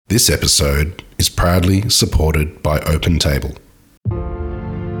This episode is proudly supported by OpenTable.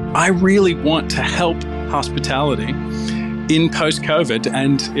 I really want to help hospitality in post-COVID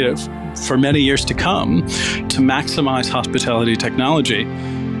and for many years to come to maximize hospitality technology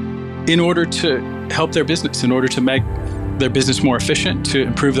in order to help their business, in order to make their business more efficient, to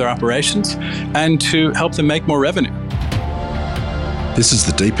improve their operations, and to help them make more revenue. This is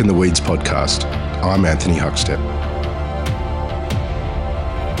the Deep in the Weeds podcast. I'm Anthony Huckstep.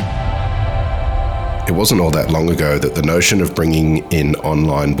 It wasn't all that long ago that the notion of bringing in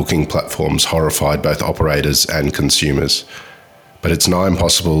online booking platforms horrified both operators and consumers. But it's nigh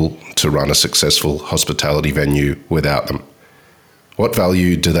impossible to run a successful hospitality venue without them. What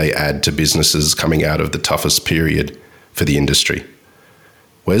value do they add to businesses coming out of the toughest period for the industry?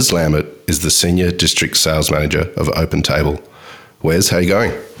 Wes Lambert is the Senior District Sales Manager of OpenTable. Wes, how are you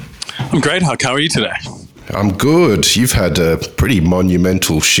going? I'm great, Huck. How are you today? I'm good. You've had a pretty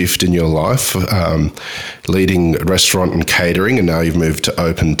monumental shift in your life, leading restaurant and catering, and now you've moved to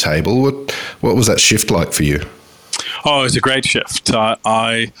OpenTable. What was that shift like for you? Oh, it was a great shift.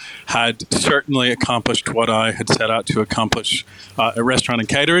 I had certainly accomplished what I had set out to accomplish at restaurant and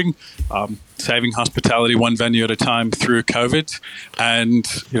catering, saving hospitality one venue at a time through COVID. And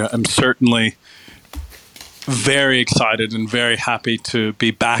I'm certainly very excited and very happy to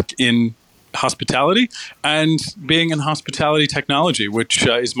be back in hospitality and being in hospitality technology, which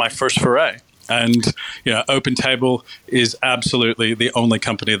is my first foray. And OpenTable is absolutely the only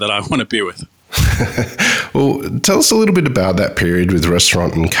company that I want to be with. Well, tell us a little bit about that period with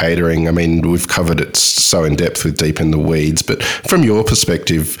restaurant and catering. I mean, we've covered it so in depth with Deep in the Weeds, but from your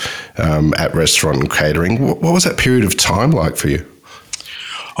perspective at restaurant and catering, what was that period of time like for you?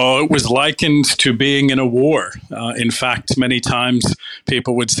 Oh, it was likened to being in a war. In fact, many times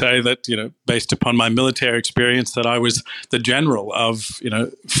people would say that, based upon my military experience, that I was the general of,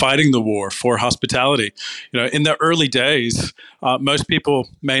 fighting the war for hospitality. In the early days, most people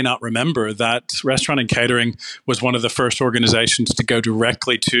may not remember that restaurant and catering was one of the first organizations to go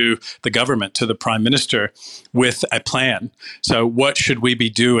directly to the government, to the Prime Minister, with a plan. So what should we be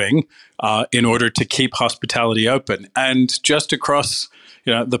doing in order to keep hospitality open? And just across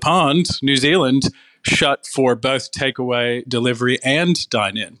the pond, New Zealand shut for both takeaway, delivery, and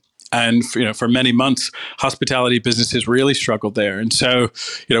dine-in. And for many months, hospitality businesses really struggled there. And so,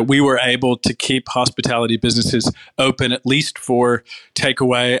 we were able to keep hospitality businesses open at least for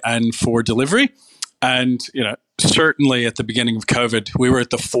takeaway and for delivery. And, certainly at the beginning of COVID, we were at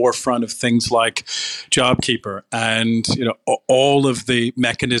the forefront of things like JobKeeper and, all of the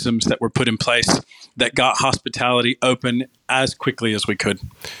mechanisms that were put in place that got hospitality open as quickly as we could.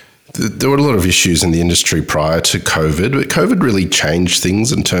 There were a lot of issues in the industry prior to COVID, but COVID really changed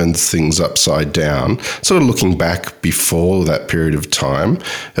things and turned things upside down. Sort of looking back before that period of time,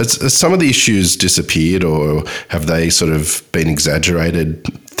 has some of the issues disappeared, or have they sort of been exaggerated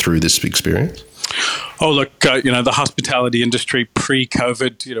through this experience? Oh, look, the hospitality industry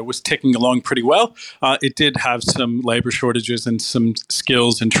pre-COVID, was ticking along pretty well. It did have some labor shortages and some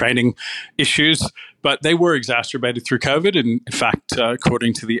skills and training issues, but they were exacerbated through COVID. And in fact,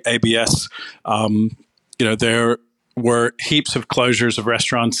 according to the ABS, there were heaps of closures of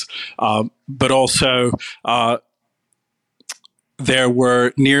restaurants, but also there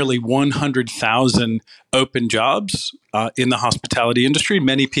were nearly 100,000 open jobs in the hospitality industry.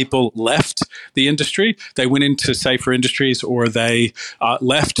 Many people left the industry. They went into safer industries, or they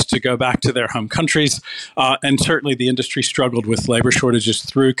left to go back to their home countries. And certainly the industry struggled with labor shortages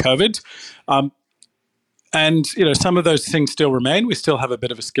through COVID. And, some of those things still remain. We still have a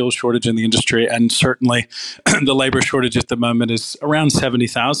bit of a skills shortage in the industry. And certainly the labor shortage at the moment is around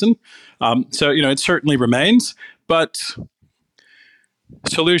 70,000. So, it certainly remains. But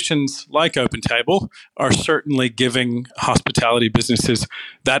solutions like OpenTable are certainly giving hospitality businesses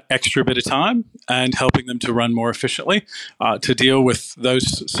that extra bit of time and helping them to run more efficiently to deal with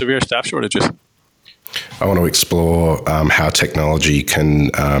those severe staff shortages. I want to explore how technology can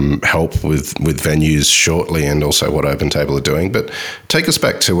help with venues shortly, and also what OpenTable are doing. But take us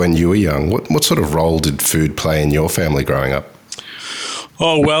back to when you were young. What sort of role did food play in your family growing up?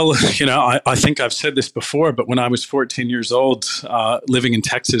 Oh, well, I think I've said this before, but when I was 14 years old, living in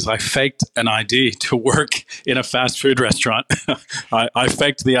Texas, I faked an ID to work in a fast food restaurant. I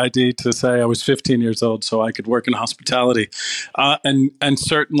faked the ID to say I was 15 years old so I could work in hospitality. And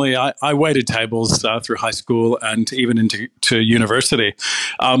certainly I waited tables through high school and even into university.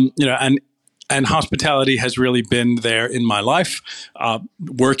 And hospitality has really been there in my life,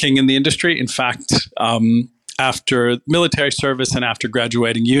 working in the industry. In fact, after military service and after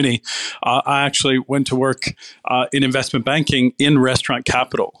graduating uni, I actually went to work in investment banking in restaurant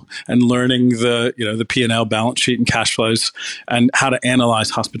capital and learning the P&L balance sheet and cash flows and how to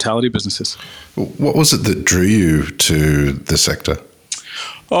analyze hospitality businesses. What was it that drew you to the sector?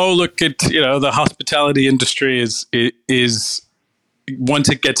 Oh, look, the hospitality industry is once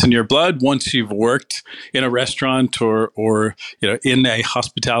it gets in your blood, once you've worked in a restaurant or in a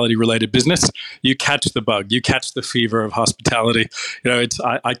hospitality related business, you catch the bug, you catch the fever of hospitality.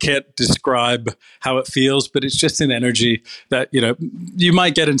 I can't describe how it feels, but it's just an energy that you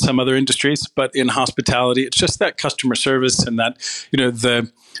might get in some other industries, but in hospitality, it's just that customer service and that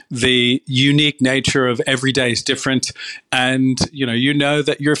the unique nature of every day is different, and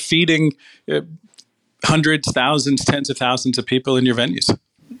that you're feeding hundreds, thousands, tens of thousands of people in your venues.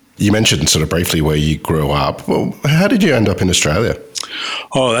 You mentioned sort of briefly where you grew up. Well, how did you end up in Australia?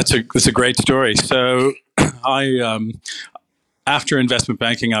 Oh, that's a great story. So after investment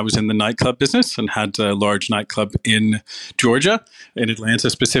banking, I was in the nightclub business and had a large nightclub in Georgia, in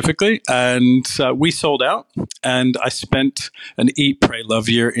Atlanta specifically. And we sold out. And I spent an eat, pray, love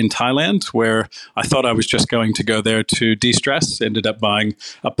year in Thailand, where I thought I was just going to go there to de-stress. Ended up buying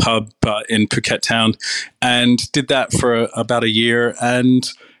a pub in Phuket town and did that for about a year,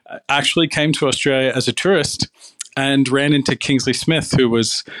 and actually came to Australia as a tourist and ran into Kingsley Smith, who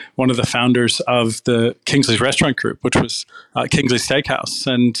was one of the founders of the Kingsley's Restaurant Group, which was Kingsley Steakhouse.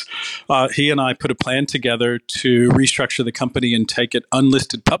 And he and I put a plan together to restructure the company and take it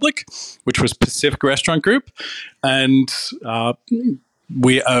unlisted public, which was Pacific Restaurant Group. And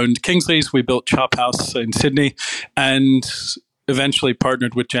we owned Kingsley's, we built Chop House in Sydney, and eventually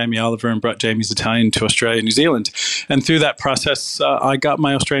partnered with Jamie Oliver and brought Jamie's Italian to Australia and New Zealand. And through that process, I got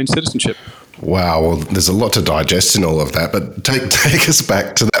my Australian citizenship. Wow, well, there's a lot to digest in all of that, but take us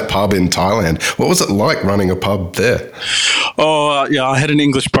back to that pub in Thailand. What was it like running a pub there? I had an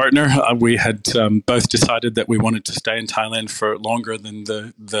English partner. We had both decided that we wanted to stay in Thailand for longer than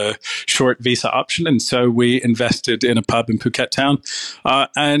the short visa option, and so we invested in a pub in Phuket town,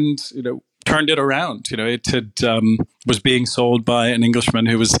 and turned it around. It had was being sold by an Englishman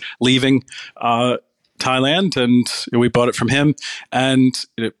who was leaving Thailand, and we bought it from him, and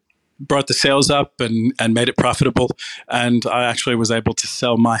brought the sales up and made it profitable. And I actually was able to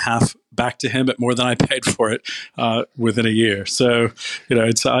sell my half back to him at more than I paid for it within a year. So,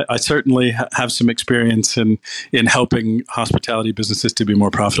 I certainly have some experience in helping hospitality businesses to be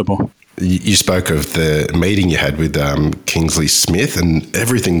more profitable. You spoke of the meeting you had with Kingsley Smith and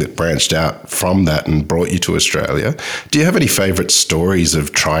everything that branched out from that and brought you to Australia. Do you have any favourite stories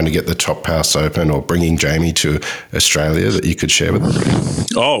of trying to get the Chop House open or bringing Jamie to Australia that you could share with us?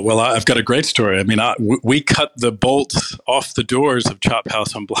 Oh, well, I've got a great story. I mean, we cut the bolts off the doors of Chop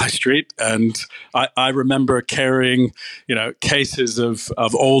House on Bligh Street, and I remember carrying, cases of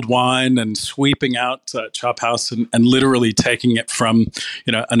old wine and sweeping out Chop House and literally taking it from,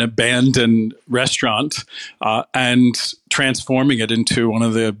 an abandoned restaurant and transforming it into one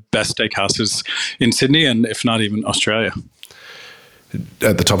of the best steakhouses in Sydney and if not even Australia.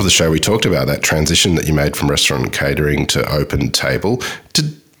 At the top of the show, we talked about that transition that you made from restaurant catering to open table.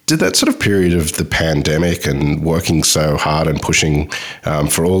 Did that sort of period of the pandemic and working so hard and pushing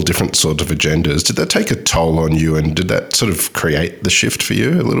for all different sorts of agendas, did that take a toll on you, and did that sort of create the shift for you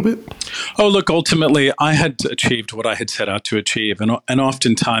a little bit? Oh, look, ultimately, I had achieved what I had set out to achieve. And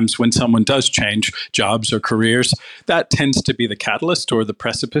oftentimes when someone does change jobs or careers, that tends to be the catalyst or the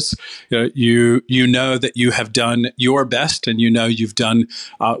precipice. You know that you have done your best, and you've done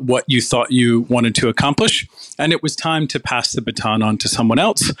what you thought you wanted to accomplish. And it was time to pass the baton on to someone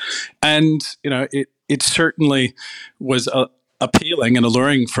else. And, it certainly was appealing and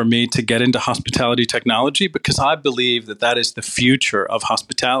alluring for me to get into hospitality technology, because I believe that is the future of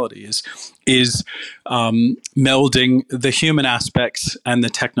hospitality is melding the human aspects and the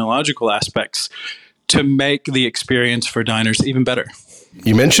technological aspects to make the experience for diners even better.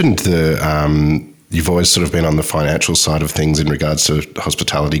 You mentioned you've always sort of been on the financial side of things in regards to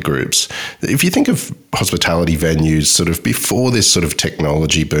hospitality groups. If you think of hospitality venues sort of before this sort of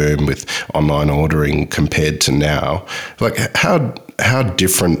technology boom with online ordering compared to now, like how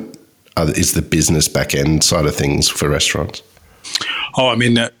different is the business back end side of things for restaurants? Oh, I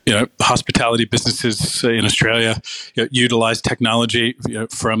mean, hospitality businesses in Australia utilize technology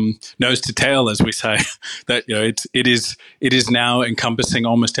from nose to tail, as we say. That it is now encompassing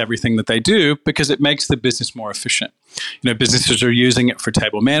almost everything that they do, because it makes the business more efficient. Businesses are using it for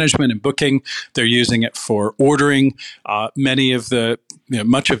table management and booking. They're using it for ordering. Much of the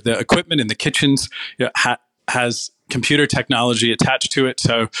equipment in the kitchens has computer technology attached to it.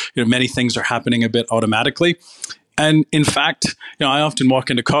 So, many things are happening a bit automatically. And in fact, I often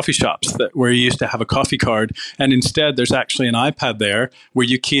walk into coffee shops where you used to have a coffee card, and instead there's actually an iPad there where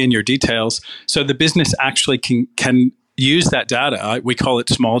you key in your details. So the business actually can use that data. We call it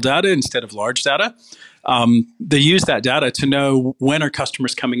small data instead of large data. They use that data to know when are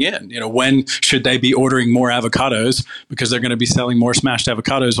customers coming in. When should they be ordering more avocados because they're going to be selling more smashed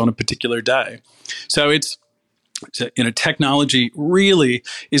avocados on a particular day. So technology really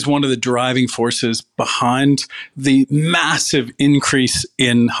is one of the driving forces behind the massive increase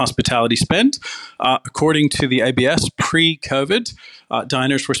in hospitality spend. According to the ABS, pre-COVID,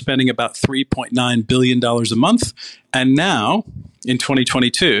 diners were spending about $3.9 billion a month. And now, in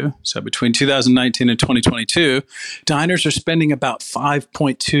 2022, so between 2019 and 2022, diners are spending about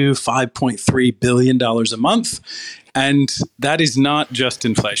 $5.3 billion a month. And that is not just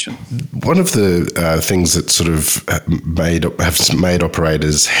inflation. One of the things that sort of have made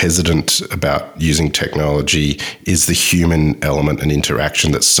operators hesitant about using technology is the human element and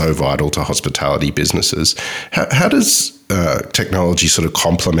interaction that's so vital to hospitality businesses. How does technology sort of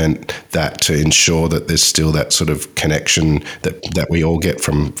complement that to ensure that there's still that sort of connection that we all get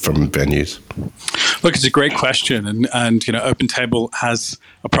from venues? Look, it's a great question, and OpenTable has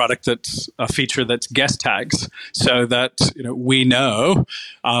a product that's a feature that's guest tags, so that we know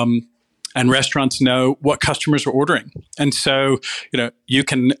and restaurants know what customers are ordering, and so you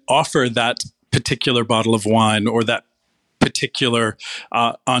can offer that particular bottle of wine or that particular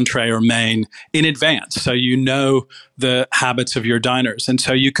entree or main in advance, so the habits of your diners, and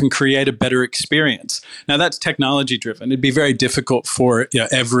so you can create a better experience. Now that's technology driven. It'd be very difficult for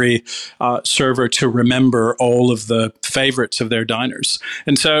every server to remember all of the favorites of their diners,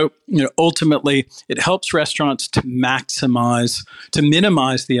 and so ultimately it helps restaurants to minimize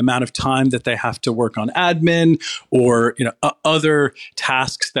the amount of time that they have to work on admin or other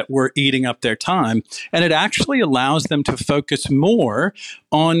tasks that were eating up their time, and it actually allows them to focus more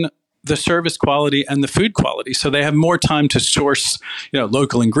on the service quality and the food quality. So they have more time to source,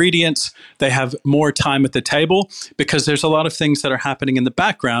 local ingredients. They have more time at the table because there's a lot of things that are happening in the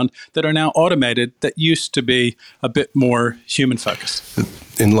background that are now automated that used to be a bit more human focused.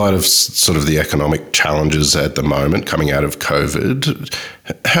 In light of sort of the economic challenges at the moment coming out of COVID,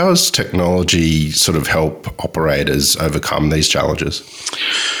 how has technology sort of help operators overcome these challenges?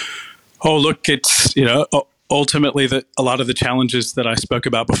 Oh, look, it's, ultimately, a lot of the challenges that I spoke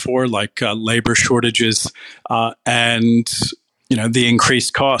about before, like labor shortages and the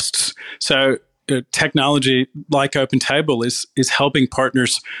increased costs. So technology like OpenTable is helping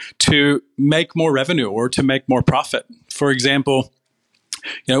partners to make more revenue or to make more profit. For example,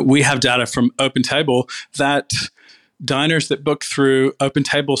 we have data from OpenTable that diners that book through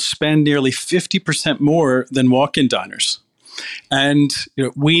OpenTable spend nearly 50% more than walk-in diners, and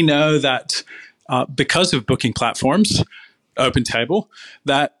we know that. Because of booking platforms, OpenTable,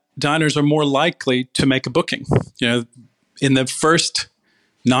 that diners are more likely to make a booking. In the first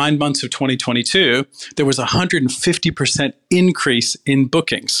 9 months of 2022, there was a 150% increase in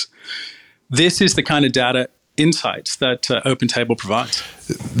bookings. This is the kind of data insights that OpenTable provides.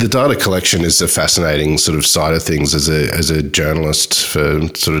 The data collection is a fascinating sort of side of things. As a journalist for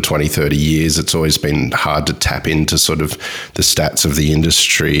sort of 20, 30 years, it's always been hard to tap into sort of the stats of the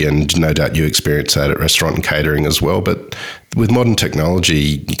industry, and no doubt you experience that at restaurant and catering as well. But with modern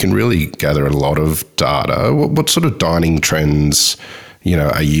technology, you can really gather a lot of data. What sort of dining trends,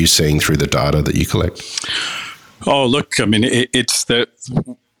 are you seeing through the data that you collect? Oh, look, I mean,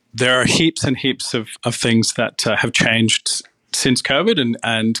 there are heaps and heaps of things that have changed since COVID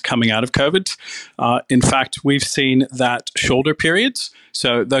and coming out of COVID. In fact, we've seen that shoulder periods,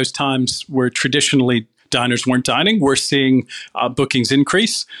 so those times where traditionally diners weren't dining, we're seeing bookings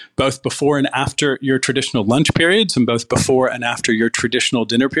increase both before and after your traditional lunch periods and both before and after your traditional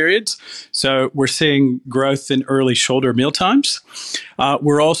dinner periods. So we're seeing growth in early shoulder meal times.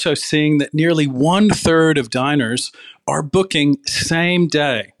 We're also seeing that nearly 1/3 of diners are booking same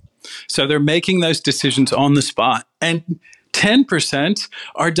day. So they're making those decisions on the spot. And 10%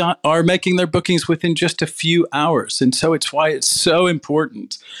 are making their bookings within just a few hours. And so it's why it's so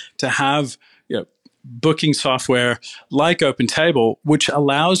important to have booking software like OpenTable, which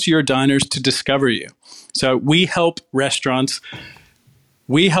allows your diners to discover you. So we help diners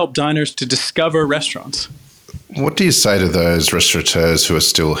to discover restaurants. What do you say to those restaurateurs who are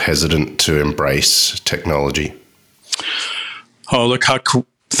still hesitant to embrace technology? Oh, look,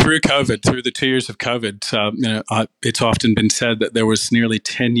 through COVID, through the 2 years of COVID, it's often been said that there was nearly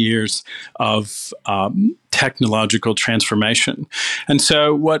 10 years of technological transformation. And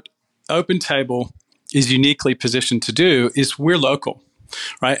so what OpenTable is uniquely positioned to do is we're local,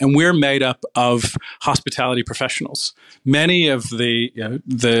 right? And we're made up of hospitality professionals. Many of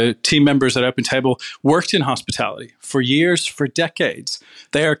the team members at OpenTable worked in hospitality for years, for decades.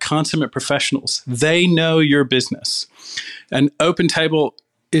 They are consummate professionals. They know your business. And OpenTable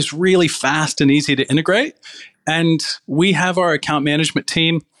is really fast and easy to integrate. And we have our account management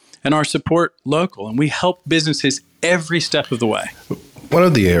team and our support local, and we help businesses every step of the way. One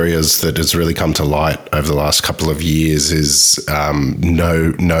of the areas that has really come to light over the last couple of years is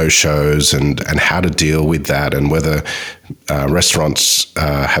no shows and how to deal with that, and whether restaurants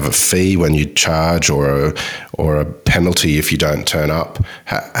have a fee when you charge or a penalty if you don't turn up.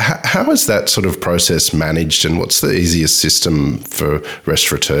 How is that sort of process managed, and what's the easiest system for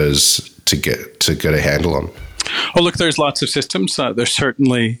restaurateurs to get a handle on? Oh, look, there's lots of systems. There's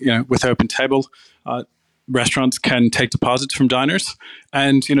certainly, with OpenTable, restaurants can take deposits from diners.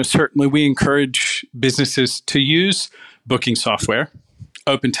 And, certainly we encourage businesses to use booking software,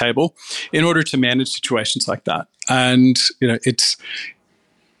 OpenTable, in order to manage situations like that. And, it's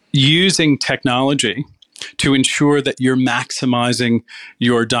using technology to ensure that you're maximizing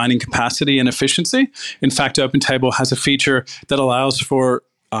your dining capacity and efficiency. In fact, OpenTable has a feature that allows for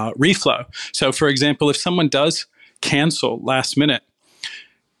reflow. So, for example, if someone does cancel last minute,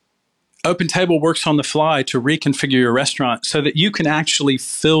 OpenTable works on the fly to reconfigure your restaurant so that you can actually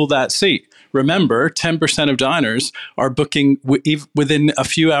fill that seat. Remember, 10% of diners are booking within a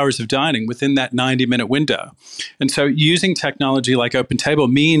few hours of dining, within that 90-minute window. And so using technology like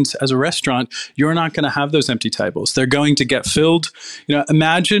OpenTable means, as a restaurant, you're not going to have those empty tables. They're going to get filled.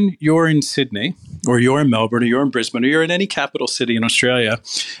 Imagine you're in Sydney, or you're in Melbourne, or you're in Brisbane, or you're in any capital city in Australia,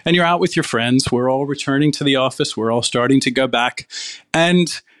 and you're out with your friends. We're all returning to the office. We're all starting to go back. And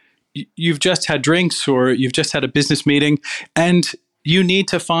you've just had drinks, or you've just had a business meeting, and you need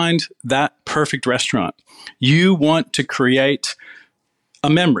to find that perfect restaurant. You want to create a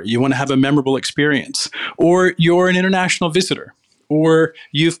memory. You want to have a memorable experience. Or you're an international visitor, or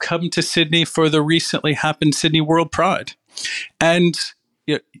you've come to Sydney for the recently happened Sydney World Pride. And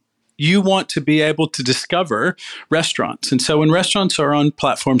you want to be able to discover restaurants. And so when restaurants are on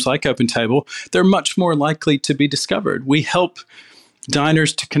platforms like OpenTable, they're much more likely to be discovered. We help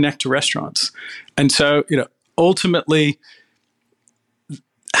diners to connect to restaurants. And so, ultimately,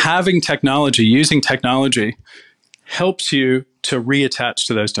 having technology, using technology, helps you to reattach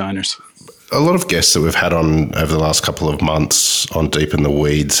to those diners. A lot of guests that we've had on over the last couple of months on Deep in the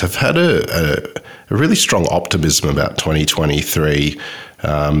Weeds have had a really strong optimism about 2023,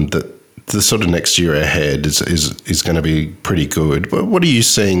 that the sort of next year ahead is going to be pretty good. But what are you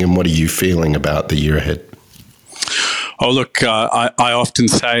seeing and what are you feeling about the year ahead? Oh, look, I often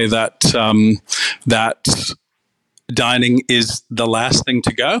say that that dining is the last thing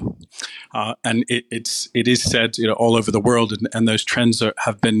to go, and it is said all over the world, and those trends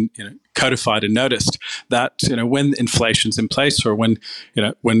have been codified and noticed. That when inflation's in place, or when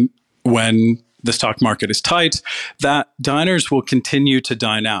the stock market is tight, that diners will continue to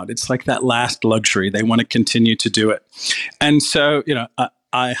dine out. It's like that last luxury. They want to continue to do it, and so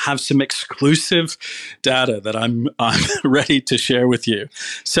I have some exclusive data that I'm ready to share with you.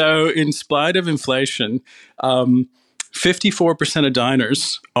 So, in spite of inflation, 54% of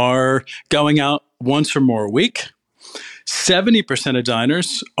diners are going out once or more a week. 70% of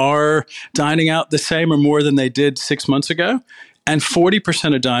diners are dining out the same or more than they did 6 months ago. And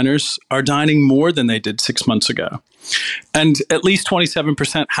 40% of diners are dining more than they did 6 months ago. And at least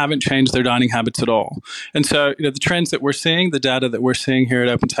 27% haven't changed their dining habits at all. And so, the trends that we're seeing, the data that we're seeing here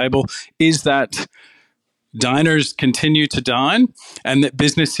at OpenTable, is that diners continue to dine, and that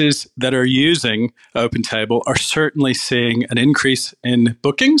businesses that are using OpenTable are certainly seeing an increase in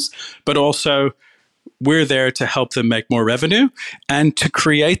bookings, but also we're there to help them make more revenue and to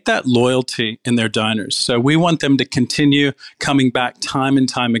create that loyalty in their diners. So we want them to continue coming back time and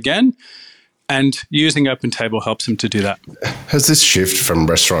time again, and using OpenTable helps them to do that. Has this shift from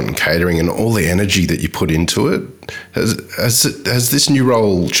restaurant and catering and all the energy that you put into it, has this new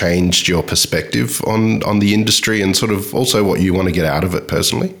role changed your perspective on the industry and sort of also what you want to get out of it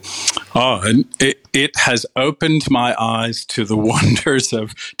personally? Oh, and it has opened my eyes to the wonders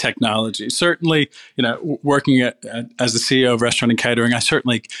of technology. Certainly, working as the CEO of Restaurant and Catering, I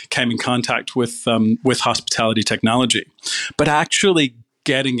certainly came in contact with hospitality technology, but actually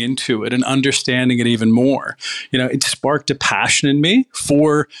getting into it and understanding it even more, it sparked a passion in me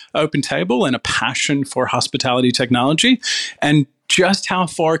for OpenTable and a passion for hospitality technology, and just how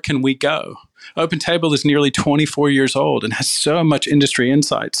far can we go? OpenTable is nearly 24 years old and has so much industry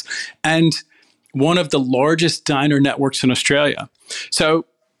insights, and one of the largest diner networks in Australia. So,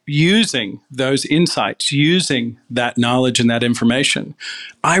 using those insights, using that knowledge and that information,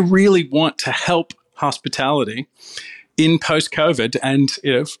 I really want to help hospitality in post-COVID and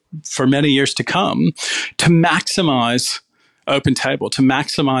for many years to come to maximize OpenTable, to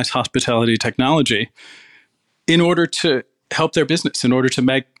maximize hospitality technology in order to help their business, in order to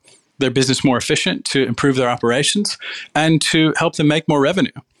make their business more efficient, to improve their operations, and to help them make more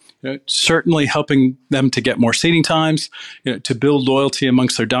revenue. Certainly helping them to get more seating times, to build loyalty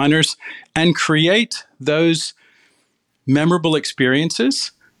amongst their diners, and create those memorable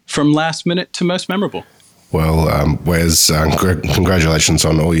experiences from last minute to most memorable. Well, Wes, congratulations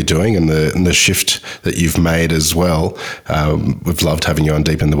on all you're doing and the shift that you've made as well. We've loved having you on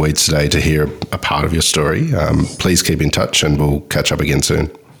Deep in the Weeds today to hear a part of your story. Please keep in touch and we'll catch up again soon.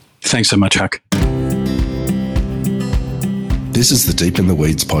 Thanks so much, Huck. This is the Deep in the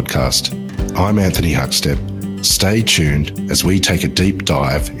Weeds podcast. I'm Anthony Huckstep. Stay tuned as we take a deep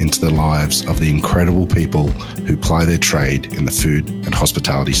dive into the lives of the incredible people who ply their trade in the food and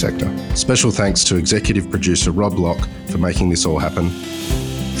hospitality sector. Special thanks to executive producer Rob Locke for making this all happen.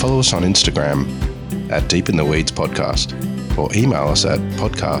 Follow us on Instagram at Deep in the Weeds Podcast or email us at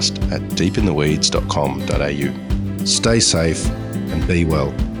podcast@deepintheweeds.com.au. Stay safe and be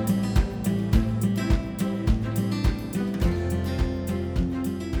well.